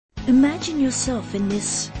Imagine yourself in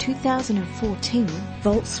this 2014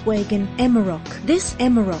 Volkswagen Amarok. This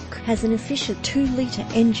Amarok has an efficient 2-litre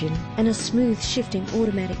engine and a smooth shifting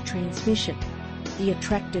automatic transmission. The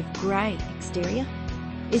attractive grey exterior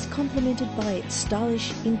is complemented by its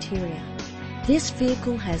stylish interior. This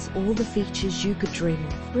vehicle has all the features you could dream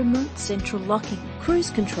of: remote central locking,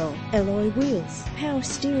 cruise control, alloy wheels, power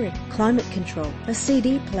steering, climate control, a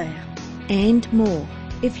CD player, and more.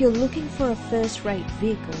 If you're looking for a first-rate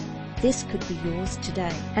vehicle, this could be yours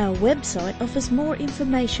today. Our website offers more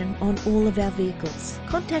information on all of our vehicles.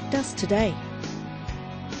 Contact us today.